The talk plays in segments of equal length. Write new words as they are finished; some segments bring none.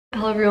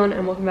Hello everyone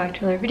and welcome back to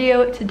another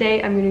video.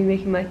 Today I'm going to be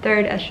making my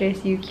third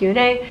SJSU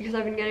Q&A because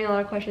I've been getting a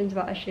lot of questions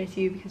about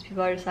SJSU because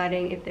people are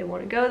deciding if they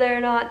want to go there or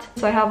not.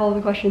 So I have all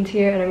the questions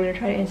here and I'm going to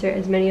try to answer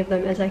as many of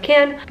them as I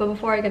can. But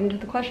before I get into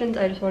the questions,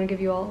 I just want to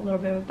give you all a little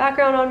bit of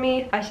background on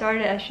me. I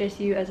started at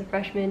SJSU as a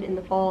freshman in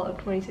the fall of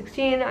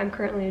 2016. I'm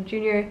currently a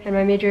junior and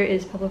my major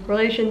is public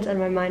relations and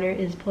my minor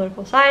is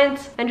political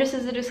science. And just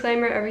as a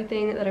disclaimer,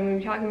 everything that I'm going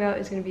to be talking about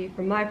is going to be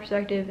from my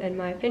perspective and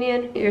my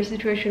opinion. Your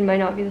situation might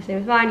not be the same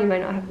as mine. You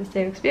might not have the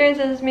same experience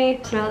as me.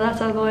 So now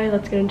that's out of the way,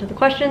 let's get into the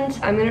questions.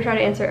 I'm going to try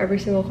to answer every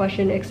single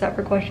question except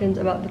for questions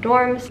about the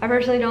dorms. I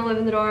personally don't live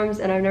in the dorms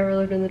and I've never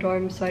lived in the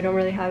dorms, so I don't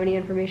really have any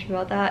information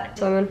about that.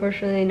 So I'm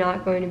unfortunately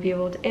not going to be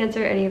able to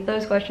answer any of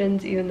those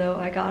questions, even though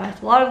I got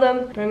asked a lot of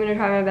them. But I'm going to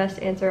try my best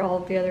to answer all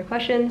of the other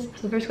questions.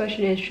 So the first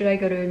question is, should I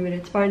go to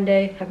admitted Spartan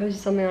Day? I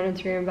posted something on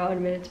Instagram about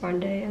admitted Spartan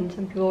Day and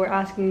some people were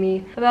asking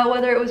me about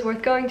whether it was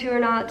worth going to or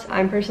not.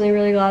 I'm personally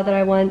really glad that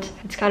I went.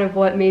 It's kind of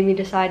what made me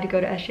decide to go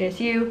to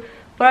SJSU.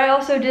 But I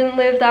also didn't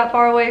live that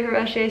far away from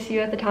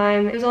SJSU at the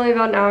time. It was only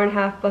about an hour and a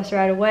half bus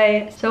ride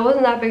away, so it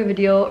wasn't that big of a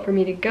deal for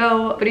me to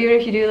go. But even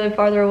if you do live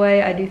farther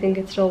away, I do think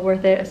it's still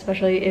worth it,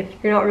 especially if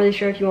you're not really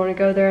sure if you want to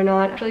go there or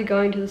not. Actually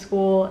going to the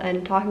school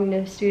and talking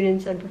to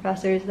students and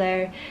professors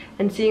there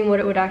and seeing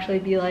what it would actually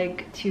be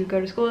like to go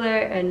to school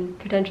there and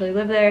potentially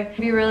live there would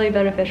be really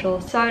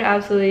beneficial. So I would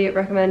absolutely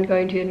recommend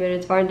going to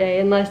admitted Spartan Day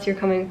unless you're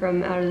coming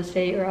from out of the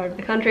state or out of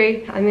the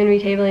country. I'm going to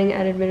be tabling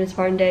at admitted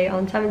Spartan Day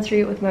on 7th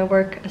Street with my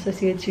work,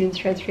 Associated Students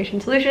Transportation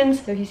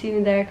Solutions. So if you see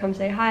me there, come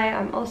say hi.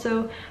 I'm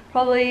also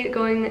probably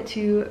going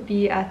to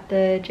be at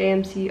the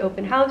JMC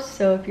open house,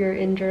 so if you're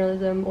in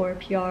journalism or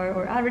PR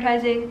or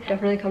advertising,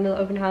 definitely come to the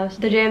open house.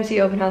 The JMC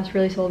open house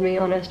really sold me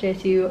on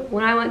SJSU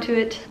when I went to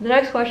it. The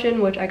next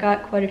question, which I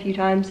got quite a few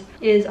times,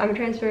 is I'm a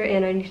transfer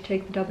and I need to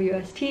take the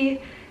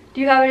WST. Do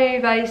you have any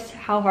advice?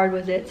 How hard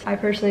was it? I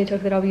personally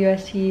took the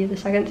WST the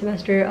second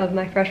semester of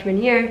my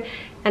freshman year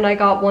and I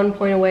got 1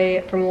 point away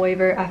from a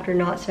waiver after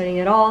not studying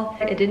at all.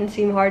 It didn't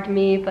seem hard to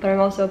me, but I'm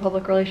also a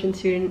public relations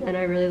student and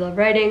I really love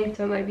writing,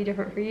 so it might be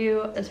different for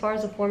you. As far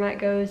as the format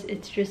goes,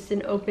 it's just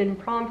an open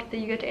prompt that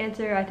you get to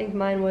answer. I think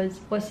mine was,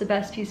 what's the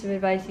best piece of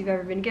advice you've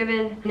ever been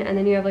given? And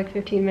then you have like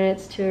 15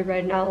 minutes to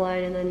write an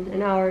outline and then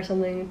an hour or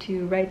something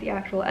to write the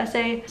actual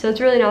essay. So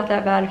it's really not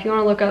that bad. If you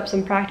want to look up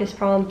some practice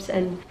prompts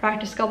and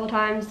practice a couple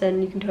times,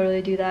 then you can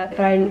totally do that.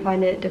 But I didn't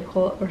find it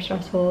difficult or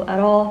stressful at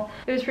all.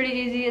 It was pretty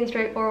easy and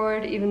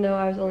straightforward, even though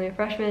I was only a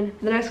freshman.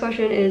 The next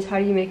question is, how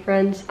do you make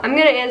friends? I'm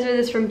gonna answer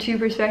this from two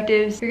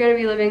perspectives. You're gonna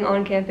be living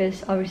on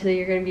campus. Obviously,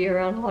 you're gonna be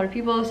around a lot of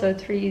people, so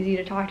it's pretty easy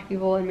to talk to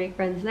people and make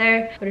friends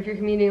there. But if you're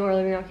commuting or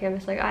living on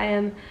campus like I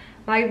am,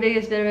 my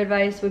biggest bit of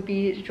advice would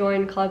be to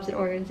join clubs and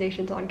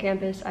organizations on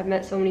campus. I've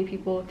met so many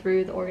people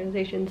through the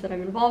organizations that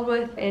I'm involved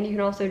with, and you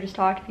can also just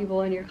talk to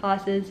people in your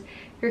classes.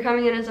 If you're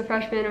coming in as a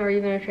freshman or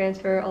even a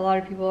transfer, a lot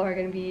of people are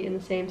going to be in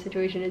the same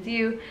situation as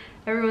you.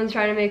 Everyone's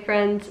trying to make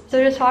friends,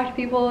 so just talk to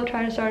people,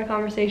 try to start a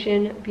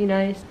conversation, be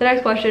nice. The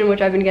next question, which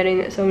I've been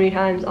getting so many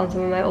times on some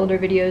of my older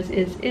videos,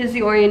 is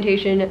the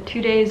orientation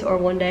 2 days or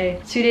 1 day?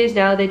 It's 2 days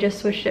now. They just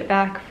switched it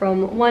back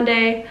from 1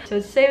 day, so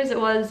it's the same as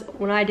it was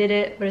when I did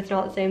it, but it's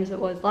not the same as it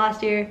was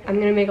last year. I'm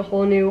gonna make a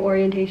whole new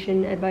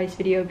orientation advice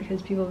video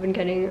because people have been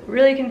getting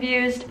really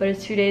confused, but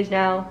it's 2 days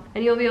now,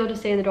 and you'll be able to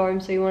stay in the dorm,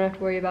 so you won't have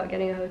to worry about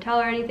getting a hotel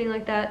or anything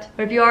like that.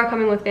 But if you are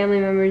coming with family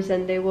members,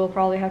 then they will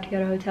probably have to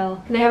get a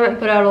hotel. They haven't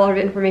put out a lot of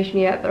information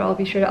yet, but I'll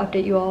be sure to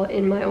update you all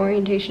in my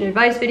orientation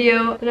advice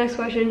video. The next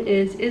question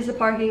is the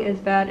parking as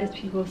bad as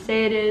people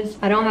say it is?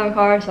 I don't have a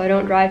car, so I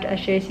don't drive to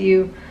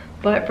SJSU.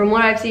 But from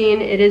what I've seen,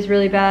 it is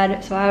really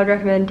bad, so I would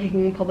recommend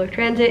taking public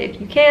transit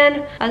if you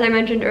can. As I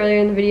mentioned earlier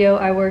in the video,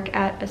 I work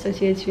at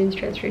Associated Students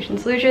Transportation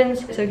Solutions,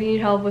 so if you need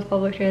help with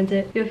public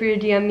transit, feel free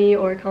to DM me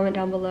or comment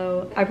down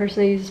below. I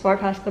personally use a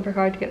SmartPass Clipper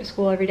card to get to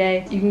school every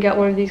day. You can get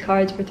one of these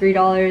cards for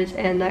 $3,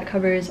 and that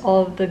covers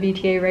all of the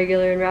VTA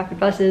regular and rapid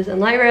buses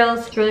and light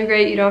rails. It's really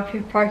great. You don't have to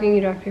pay for parking,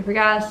 you don't have to pay for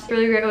gas. It's a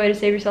really great way to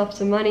save yourself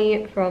some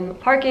money from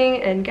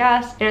parking and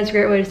gas, and it's a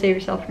great way to save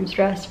yourself from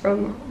stress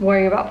from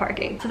worrying about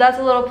parking. So that's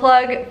a little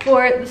plug for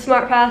the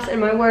SmartPass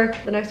and my work.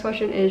 The next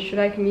question is, should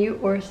I commute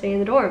or stay in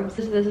the dorms?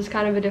 This is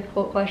kind of a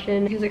difficult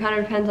question because it kind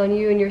of depends on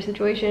you and your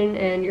situation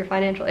and your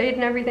financial aid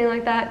and everything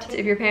like that.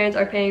 If your parents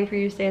are paying for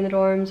you to stay in the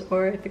dorms,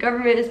 or if the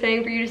government is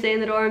paying for you to stay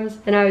in the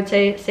dorms, then I would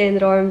say stay in the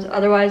dorms.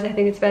 Otherwise, I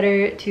think it's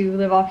better to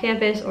live off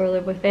campus or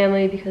live with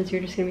family because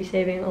you're just going to be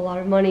saving a lot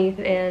of money,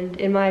 and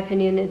in my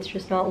opinion, it's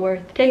just not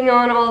worth taking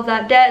on all of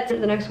that debt.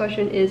 The next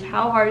question is,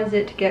 how hard is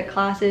it to get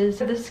classes?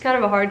 This is kind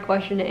of a hard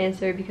question to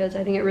answer because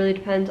I think it really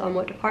depends on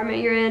what department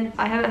you're in.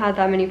 I haven't had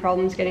that many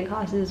problems getting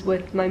classes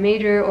with my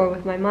major or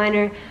with my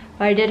minor,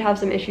 but I did have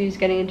some issues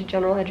getting into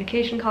general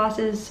education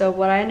classes. So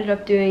what I ended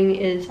up doing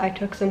is I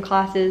took some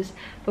classes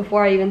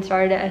before I even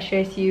started at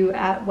SJSU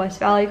at West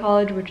Valley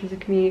College, which is a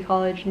community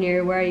college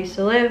near where I used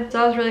to live. So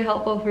that was really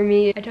helpful for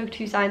me. I took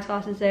 2 science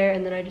classes there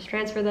and then I just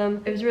transferred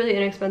them. It was really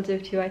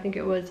inexpensive too. I think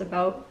it was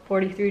about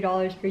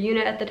 $43 per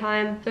unit at the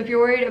time. So if you're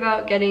worried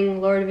about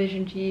getting lower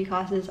division GE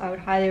classes, I would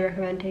highly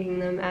recommend taking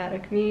them at a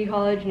community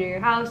college near your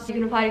house. You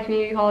can apply to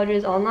community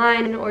colleges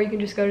online, or you can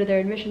just go to their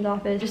admissions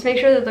office. Just make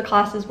sure that the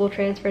classes will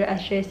transfer to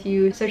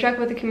SJSU. So check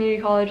with the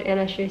community college and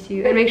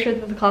SJSU and make sure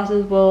that the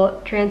classes will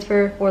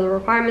transfer for the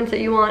requirements that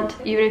you want.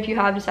 Even if you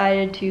have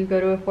decided to go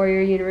to a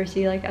 4-year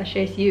university like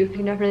SJSU, you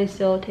can definitely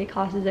still take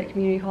classes at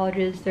community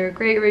colleges. They're a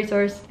great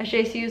resource.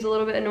 SJSU is a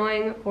little bit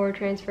annoying for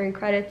transferring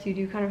credits. You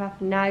do kind of have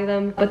to nag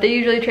them, but they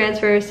usually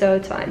transfer, so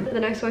it's fine. The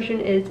next question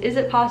is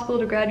it possible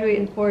to graduate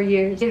in 4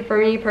 years? For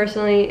me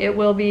personally, it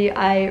will be.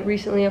 I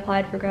recently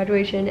applied for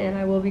graduation and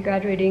I will be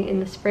graduating in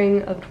the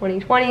spring of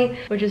 2020,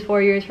 which is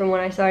 4 years from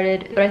when I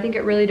started. But I think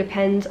it really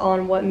depends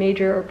on what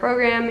major or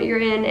program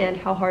you're in and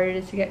how hard it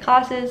is to get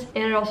classes.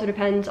 And it also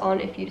depends on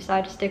if you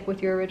decide to stick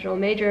with your original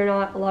major or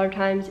not. A lot of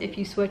times if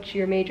you switch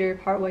your major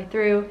partway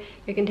through,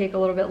 it can take a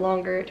little bit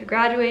longer to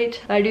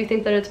graduate. But I do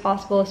think that it's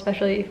possible,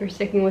 especially if you're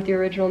sticking with your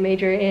original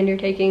major and you're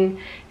taking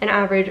an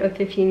average of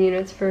 15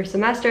 units per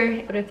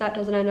semester. But if that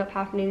doesn't end up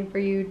happening for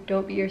you,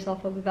 don't beat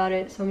yourself up about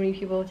it. So many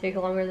people take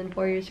longer than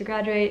 4 years to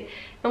graduate.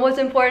 And what's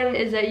important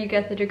is that you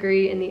get the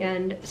degree in the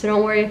end. So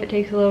don't worry if it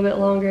takes a little bit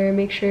longer.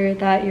 Make sure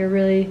that you're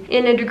really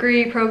in a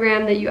degree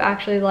program that you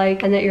actually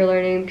like and that you're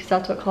learning, because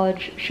that's what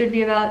college should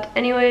be about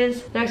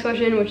anyways. The next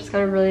question, which is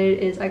kind of related,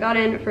 is I got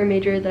in for a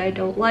major that I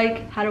don't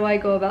like. How do I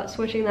go about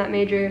switching that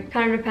major?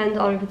 Kind of depends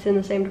on if it's in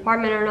the same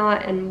department or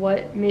not and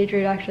what major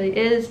it actually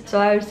is. So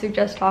I would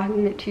suggest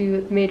talking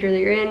to the major that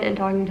you're in and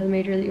talking to the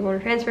major that you want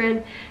to transfer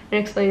in and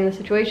explaining the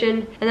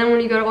situation. And then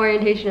when you go to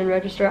orientation and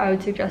register, I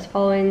would suggest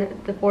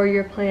following the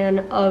 4-year plan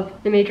of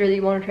the major that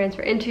you want to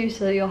transfer into,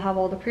 so that you'll have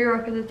all the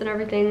prerequisites and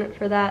everything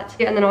for that.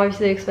 And then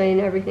obviously explain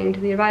everything to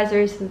the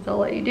advisors so that they'll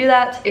let you do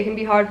that. It can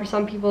be hard for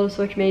some people to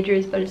switch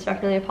majors, but it's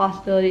definitely a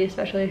possibility,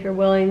 especially if you're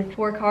willing to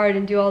work hard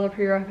and do all the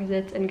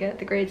prerequisites and get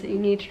the grades that you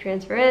need to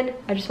transfer in.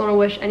 I just want to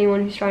wish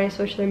anyone who's trying to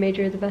switch their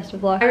major the best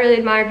of luck. I really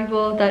admire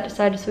people that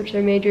decide to switch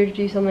their major to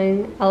do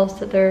something else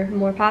that they're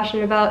more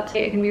passionate about.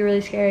 It can be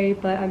really scary,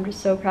 but I'm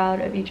just so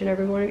proud of each and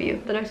every one of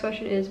you. The next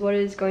question is, what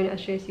is going to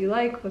SJSU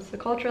like? What's the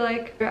culture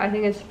like? I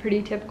think it's a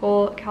pretty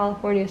typical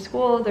California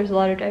school. There's a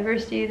lot of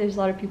diversity. There's a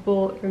lot of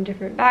people from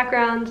different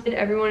backgrounds.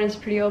 Everyone is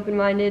pretty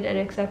open-minded and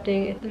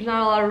accepting. There's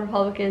not a lot of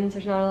Republicans.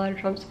 There's not a lot of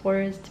Trump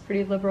supporters. It's a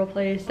pretty liberal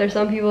place. There's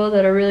some people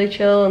that are really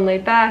chill and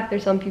laid back.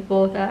 There's some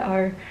people that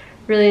are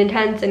really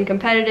intense and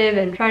competitive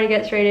and trying to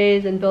get straight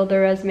A's and build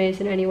their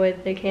resumes in any way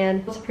that they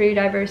can. It's a pretty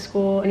diverse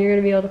school and you're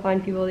going to be able to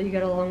find people that you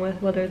get along with,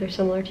 whether they're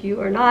similar to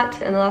you or not.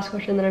 And the last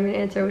question that I'm going to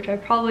answer, which I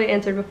probably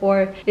answered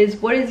before, is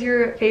what is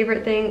your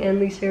favorite thing and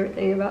least favorite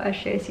thing about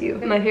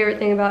SJSU? My favorite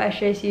thing about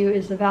SJSU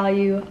is the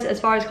value.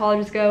 As far as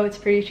colleges go, it's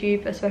pretty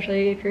cheap,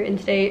 especially if you're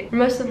in-state.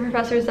 Most of the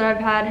professors that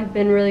I've had have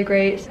been really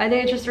great. I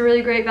think it's just a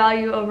really great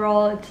value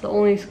overall. It's the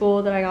only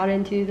school that I got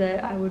into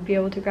that I would be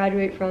able to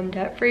graduate from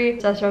debt-free.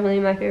 So that's definitely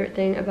my favorite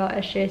thing about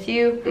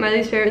SJSU. My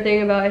least favorite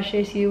thing about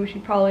SJSU, which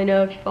you probably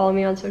know if you follow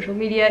me on social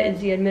media, is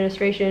the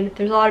administration.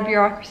 There's a lot of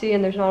bureaucracy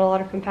and there's not a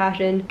lot of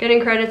compassion.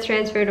 Getting credits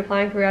transferred,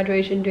 applying for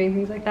graduation, doing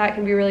things like that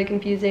can be really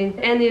confusing.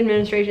 And the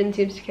administration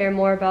seems to care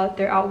more about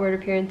their outward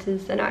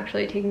appearances than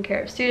actually taking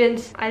care of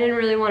students. I didn't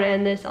really want to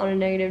end this on a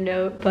negative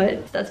note,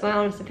 but that's my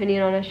honest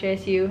opinion on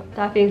SJSU.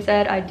 That being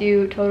said, I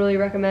do totally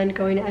recommend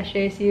going to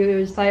SJSU. It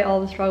was despite all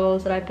the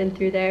struggles that I've been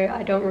through there.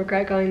 I don't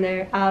regret going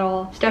there at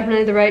all. It's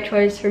definitely the right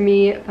choice for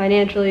me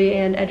financially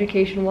and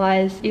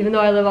education-wise. Even though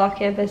I live off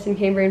campus in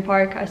Cambrian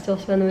Park, I still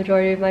spend the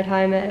majority of my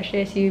time at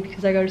SJSU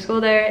because I go to school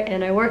there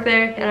and I work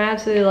there, and I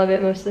absolutely love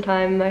it most of the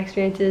time. My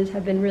experiences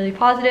have been really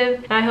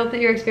positive, and I hope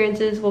that your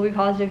experiences will be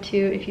positive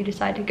too if you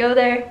decide to go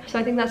there. So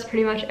I think that's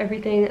pretty much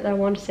everything that I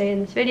want to say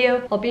in this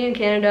video. I'll be in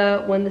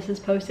Canada when this is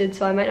posted,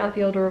 so I might not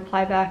be able to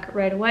reply back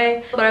right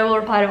away, but I will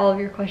reply to all of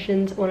your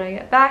questions when I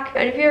get back.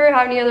 And if you ever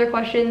have any other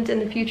questions in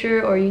the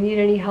future or you need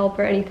any help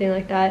or anything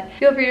like that,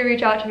 feel free to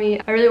reach out to me.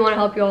 I really want to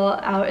help you all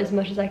out as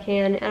much as I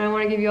can, and I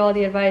want to give you all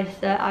the advice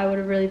that I would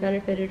have really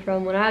benefited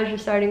from when I was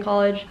just starting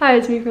college. Hi,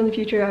 it's me from the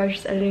future. I was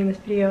just editing this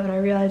video and I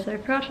realized that I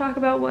forgot to talk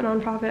about what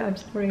nonprofit I'm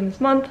supporting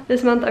this month.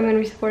 This month I'm going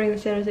to be supporting the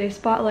San Jose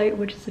Spotlight,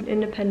 which is an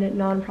independent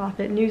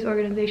nonprofit news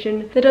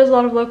organization that does a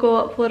lot of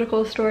local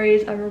political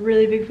stories. I'm a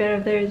really big fan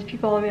of theirs. If you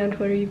follow me on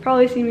Twitter, you've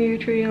probably seen me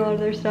retweeting a lot of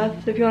their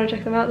stuff. So if you want to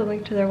check them out, the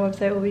link to their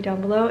website will be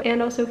down below.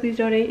 And also please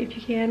donate if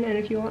you can and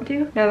if you want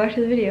to. Now back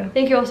to the video.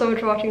 Thank you all so much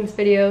for watching this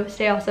video.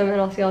 Stay awesome, and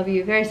I'll see all of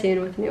you very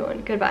soon with a new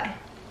one.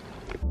 Goodbye.